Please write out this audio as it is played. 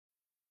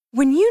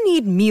When you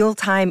need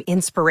mealtime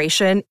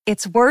inspiration,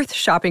 it's worth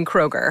shopping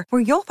Kroger,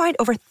 where you'll find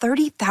over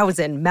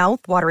 30,000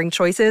 mouth-watering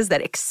choices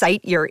that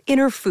excite your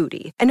inner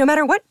foodie. And no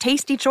matter what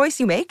tasty choice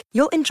you make,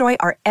 you'll enjoy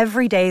our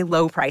everyday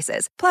low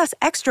prices, plus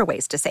extra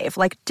ways to save,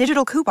 like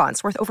digital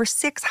coupons worth over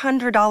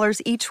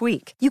 $600 each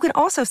week. You can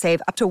also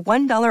save up to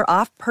 $1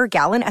 off per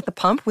gallon at the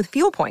pump with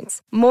fuel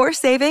points. More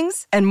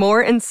savings and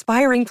more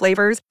inspiring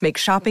flavors make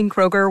shopping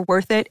Kroger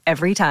worth it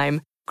every time.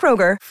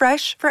 Kroger,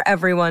 fresh for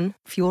everyone.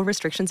 Fuel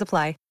restrictions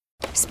apply.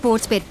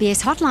 Sportsbet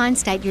BS hotline,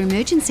 state your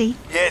emergency.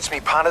 Yeah, it's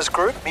me punters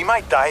group. Me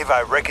mate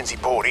Davo reckons he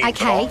bought in.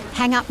 Okay,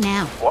 hang up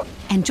now. What?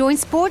 And join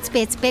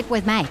Sportsbet's Bet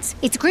with Mates.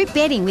 It's group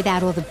betting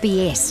without all the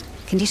BS.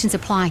 Conditions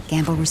apply.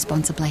 Gamble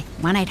responsibly.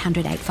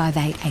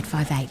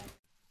 1-800-858-858.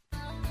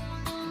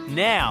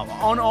 Now,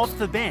 on Off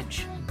the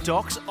Bench,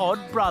 Doc's odd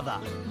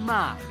brother,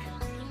 Mark,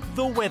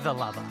 the weather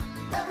lover.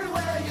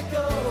 Everywhere you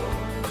go,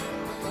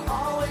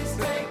 always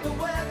take the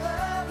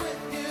weather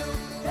with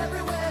you.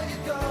 Everywhere you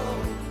go,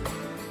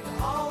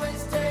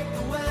 always take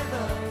the weather.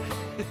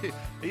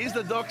 He's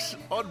the Doc's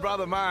odd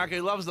brother, Mark,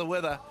 who loves the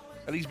weather,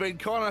 and he's been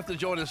kind enough to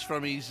join us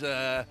from his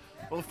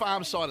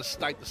farm side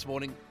estate this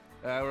morning,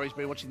 where he's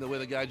been watching the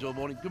weather gauge all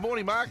morning. Good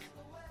morning, Mark.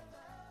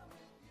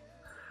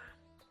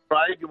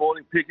 Ray, good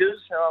morning, Pickers.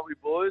 How are we,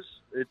 boys?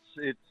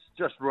 It's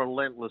just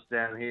relentless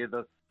down here.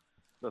 The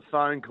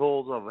phone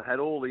calls, I've had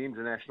all the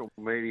international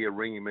media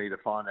ringing me to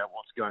find out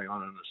what's going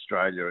on in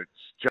Australia.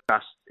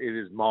 It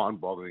is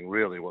mind-boggling,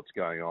 really, what's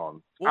going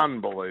on.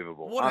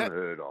 Unbelievable,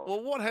 unheard of.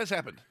 Well, what has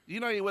happened? You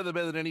know your weather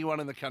better than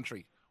anyone in the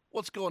country.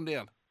 What's gone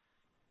down?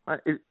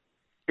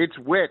 It's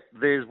wet.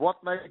 There's what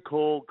they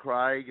call,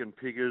 Craig and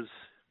Pickers,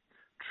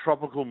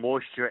 tropical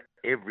moisture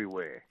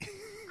everywhere.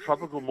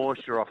 Tropical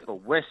moisture off the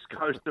west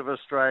coast of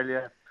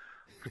Australia,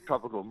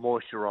 tropical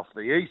moisture off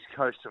the east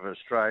coast of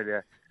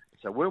Australia.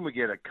 So when we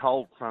get a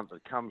cold front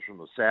that comes from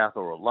the south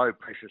or a low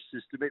pressure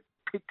system, it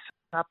picks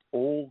up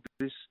all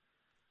this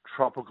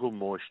tropical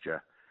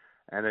moisture,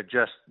 and it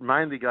just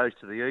mainly goes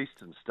to the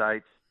eastern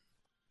states,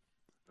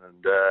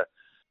 and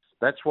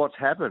that's what's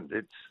happened.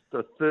 It's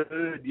the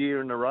third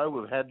year in a row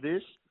we've had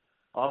this.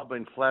 I've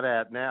been flat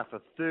out now for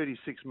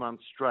 36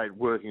 months straight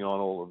working on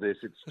all of this.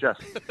 It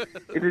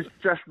is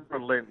just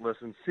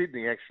relentless. And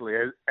Sydney,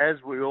 actually,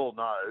 as we all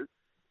know,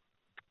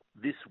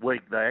 this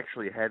week they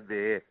actually had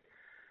their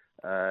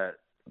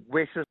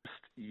wettest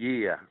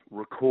year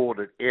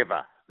recorded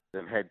ever.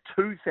 They've had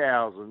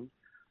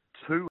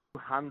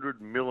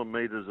 2,200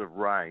 millimetres of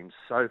rain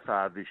so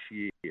far this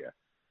year,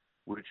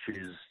 which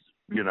is,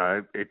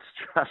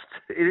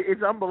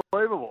 it's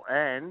unbelievable.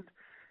 And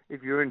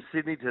if you're in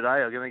Sydney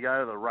today or going to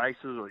go to the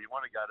races or you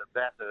want to go to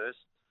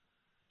Bathurst,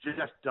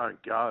 just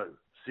don't go.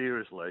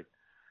 Seriously.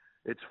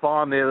 It's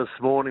fine there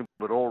this morning,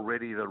 but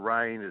already the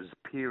rain is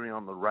peering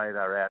on the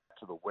radar out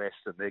to the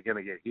west, and they're going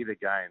to get hit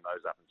again,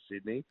 those up in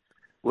Sydney.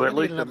 Well, at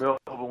least in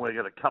Melbourne, we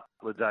get a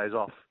couple of days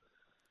off.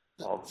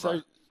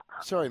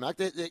 Sorry, Mark,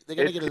 they're going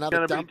to get another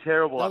dump. It's going to be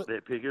terrible up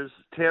there, Pickers.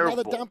 Terrible.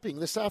 Another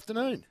dumping this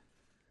afternoon.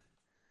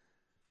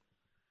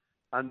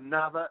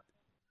 Another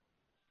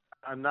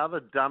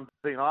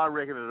dumping, I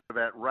reckon, at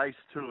about race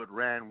 2 at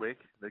Randwick.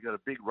 They've got a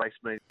big race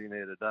meeting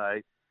there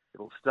today.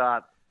 It'll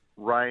start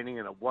raining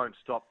and it won't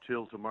stop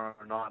till tomorrow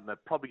night, and they'll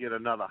probably get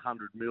another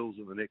 100 mils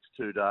in the next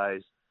 2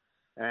 days.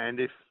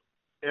 And if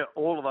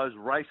all of those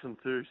race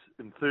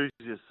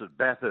enthusiasts at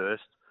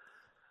Bathurst,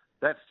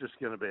 that's just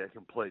going to be a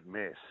complete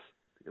mess.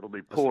 It'll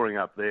be pouring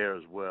up there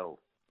as well.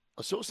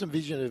 I saw some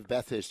vision of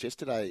Bathurst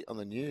yesterday on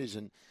the news,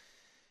 and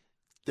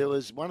there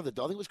was I think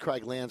it was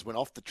Craig Lowndes, went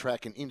off the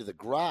track and into the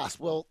grass.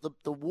 Well,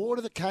 the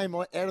water that came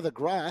out of the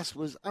grass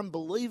was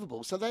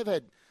unbelievable. So they've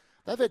had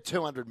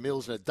 200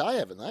 mils in a day,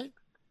 haven't they?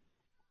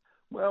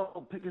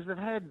 Well, because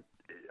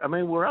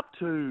we're up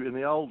to, in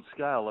the old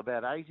scale,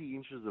 about 80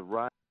 inches of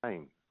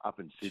rain up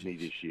in Sydney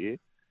this year.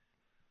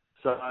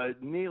 So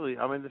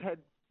they've had,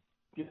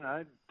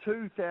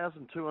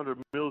 2,200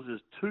 mils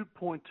is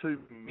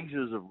 2.2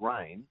 metres of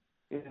rain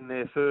in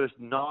their first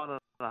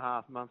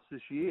 9.5 months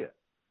this year.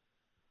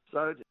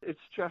 So it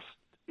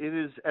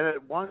is, and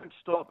it won't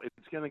stop.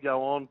 It's going to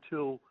go on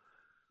till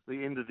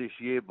the end of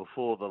this year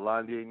before the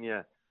La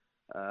Niña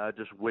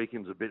just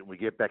weakens a bit and we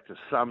get back to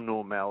some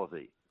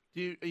normality.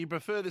 Do you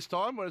prefer this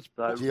time? Where it's...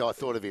 Gee, I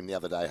thought of him the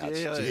other day, Hutch.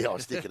 Yeah. I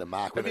was thinking of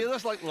Mark. Have you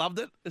just loved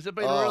it? Has it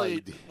been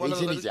really one of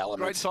the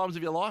great times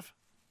of your life?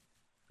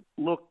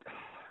 Look,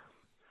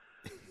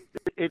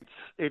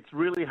 it's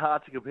really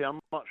hard to compare.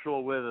 I'm not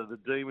sure whether the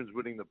Demons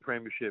winning the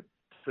Premiership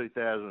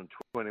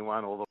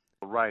 2021 or the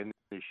rain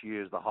this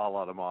year is the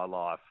highlight of my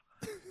life.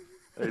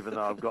 Even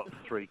though I've got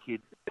 3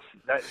 kids,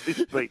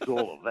 this beats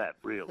all of that,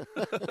 really.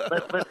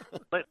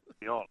 Let's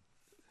be honest.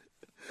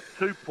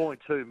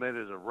 2.2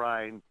 metres of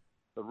rain.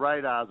 The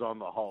radar's on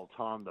the whole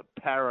time. The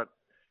parrot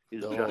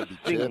is just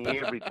singing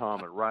every time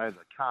it rains.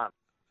 I can't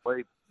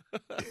sleep.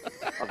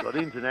 I've got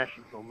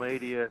international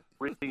media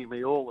ringing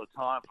me all the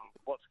time for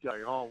what's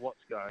going on.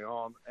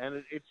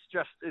 And it's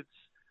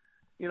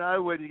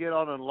when you get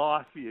on in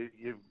life, you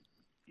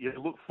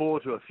look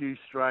forward to a few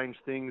strange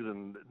things,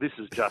 and this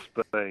has just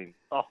been,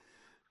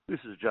 This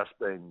has just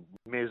been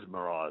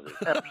mesmerising.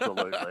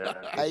 Absolutely.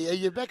 Hey, are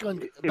you back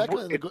on?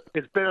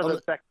 It's better than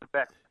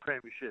back-to-back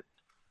premierships.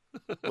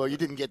 Well, you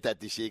didn't get that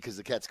this year because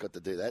the Cats got to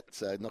do that,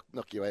 so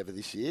knock you over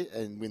this year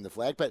and win the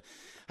flag. But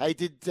hey,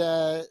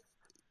 are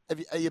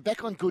you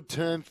back on good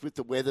terms with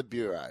the Weather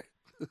Bureau?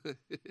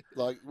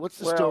 Like, what's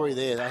the story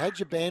there? They had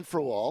you banned for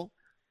a while.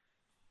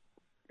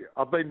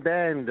 I've been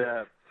banned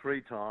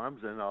 3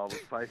 times, and I was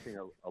facing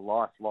a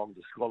lifelong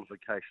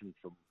disqualification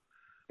from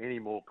any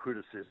more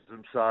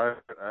criticism. So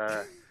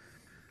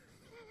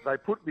they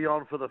put me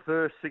on for the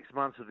first 6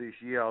 months of this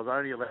year. I was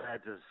only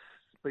allowed to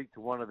speak to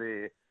one of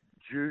their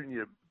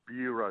junior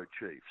bureau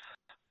chiefs.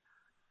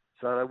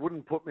 So they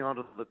wouldn't put me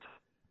onto the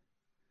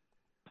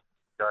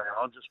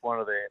I'm just one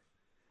of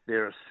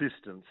their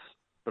assistants.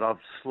 But I'm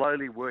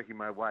slowly working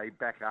my way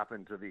back up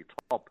into the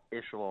top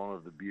echelon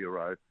of the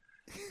bureau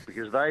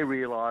because they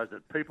realise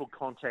that people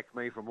contact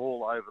me from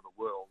all over the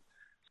world.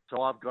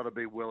 So I've got to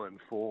be well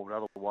informed,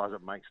 otherwise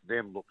it makes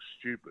them look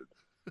stupid.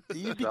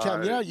 You've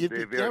become, they're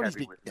very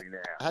happy with me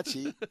now.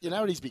 Hutchie, you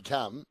know what he's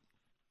become?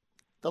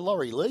 The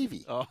Laurie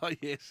Levy. Oh,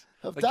 yes.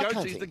 Of duck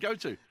hunting. He's the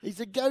go-to. He's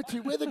the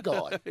go-to weather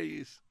guy. He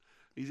is.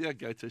 He's our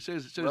go-to.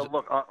 Well,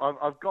 look,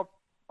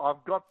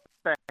 I've got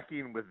back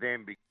in with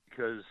them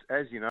because,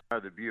 as you know,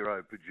 the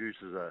Bureau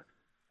produces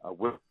a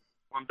weather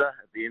calendar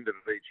at the end of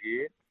each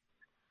year,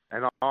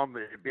 and I'm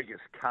their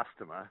biggest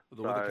customer.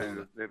 So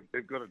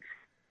they've got to...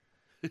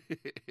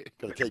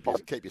 Got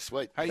to keep you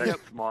sweet. Hey,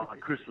 That's my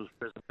Christmas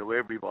present to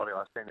everybody.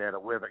 I send out a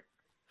weather.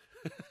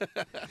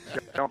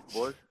 Come on,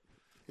 boys.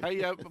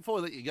 Hey, before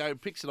I let you go,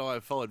 Pix and I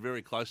have followed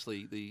very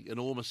closely the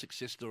enormous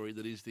success story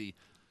that is the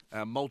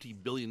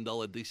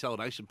multi-billion-dollar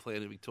desalination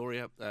plant in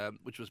Victoria,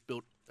 which was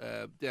built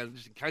down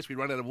just in case we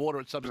run out of water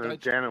at some stage.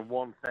 Down in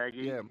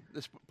Wonthaggi. Yeah,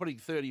 it's putting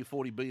 $30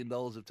 or $40 billion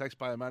of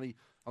taxpayer money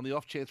on the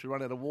off chance we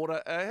run out of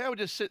water. How would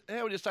you say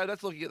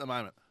that's looking at the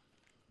moment?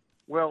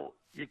 Well,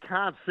 you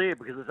can't see it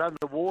because it's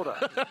underwater.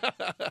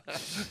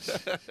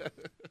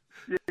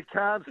 You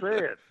can't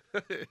see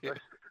it.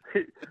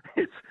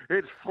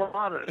 It's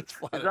flooded.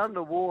 It's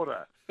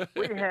underwater.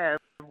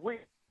 Every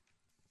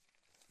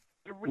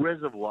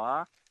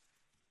reservoir,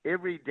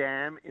 every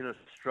dam in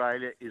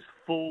Australia is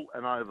full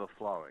and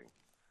overflowing.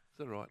 Is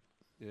that right?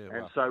 Yeah.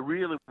 And so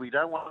really we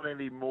don't want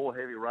any more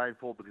heavy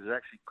rainfall because it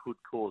actually could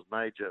cause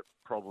major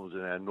problems in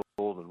our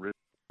northern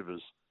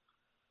rivers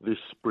this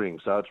spring.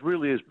 So it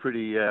really is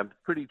pretty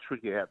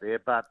tricky out there.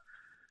 But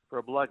for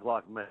a bloke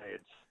like me,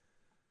 it's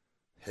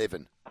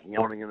heaven.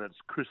 Morning and it's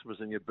Christmas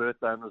and your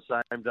birthday on the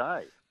same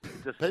day.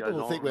 People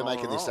will think we're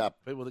making this up.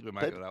 People think we're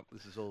making it up.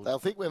 This is all. They'll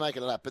think we're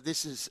making it up, but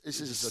this is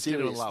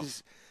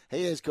serious.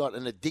 He has got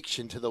an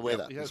addiction to the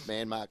weather. This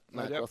man, Mark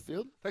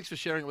Rothfield. Thanks for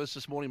sharing it with us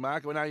this morning,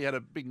 Mark. I know you had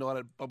a big night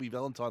at Bobby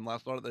Valentine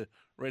last night at the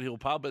Red Hill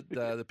Pub at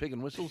the Pig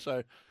and Whistle.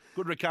 So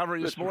good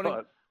recovery this morning.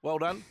 Right. Well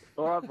done.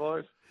 All right,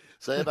 boys.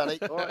 See you, buddy.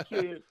 All right,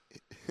 cheers.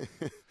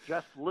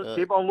 Just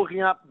keep on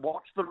looking up.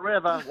 Watch the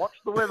weather. Watch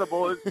the weather,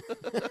 boys.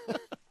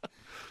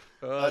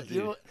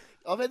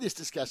 I've had this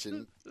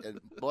discussion, and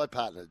my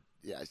partner,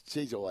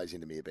 she's always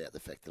into me about the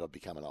fact that I've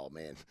become an old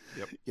man.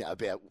 Yep.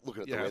 About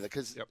looking at the weather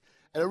because,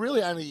 and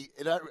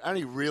it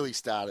only really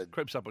started.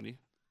 Creeps up on you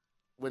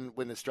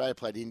when Australia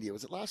played India.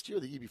 Was it last year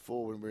or the year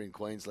before when we were in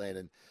Queensland?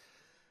 And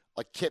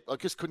I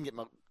just couldn't get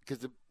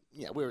because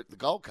we're at the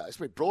Gold Coast,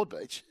 we're at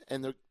Broadbeach,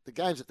 and the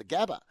game's at the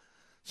Gabba.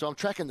 So I'm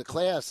tracking the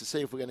clouds to see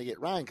if we're going to get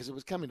rain because it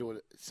was coming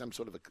to some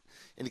sort of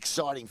an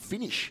exciting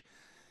finish.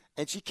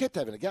 And she kept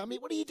having a go. I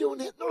mean, what are you doing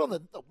now? Not on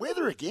the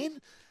weather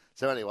again.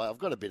 So anyway, I've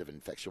got a bit of an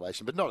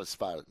infatuation, but not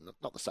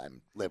the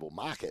same level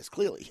Mark has,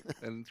 clearly.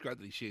 And it's great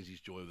that he shares his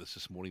joy with us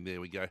this morning. There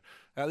we go.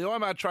 The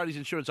IMAR Tradies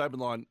Insurance Open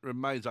Line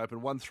remains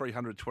open,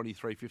 1300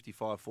 23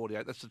 55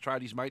 48. That's the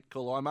Tradies, mate.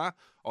 Call IMAR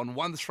on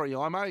 13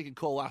 IMAR. You can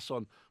call us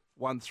on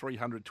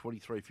 1300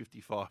 23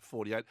 55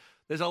 48.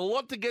 There's a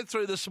lot to get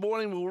through this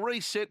morning. We'll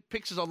reset.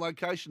 Pix is on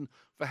location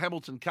for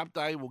Hamilton Cup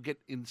Day. We'll get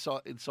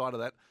inside of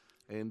that.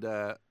 And,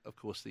 of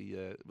course,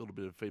 the little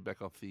bit of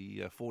feedback off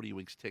the 40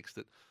 Winks text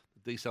that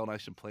the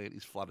desalination plant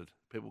is flooded.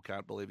 People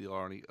can't believe the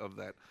irony of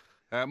that.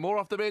 More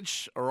off the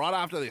bench right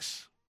after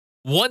this.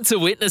 Want to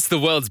witness the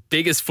world's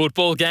biggest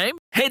football game?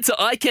 Head to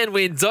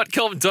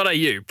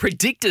iCanWin.com.au,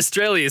 predict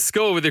Australia's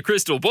score with a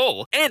crystal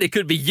ball, and it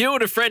could be you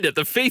and a friend at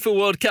the FIFA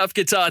World Cup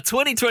Qatar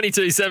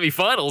 2022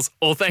 semi-finals,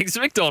 all thanks to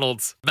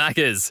McDonald's.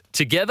 Maccas,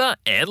 together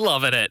and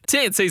loving it.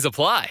 TNCs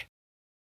apply.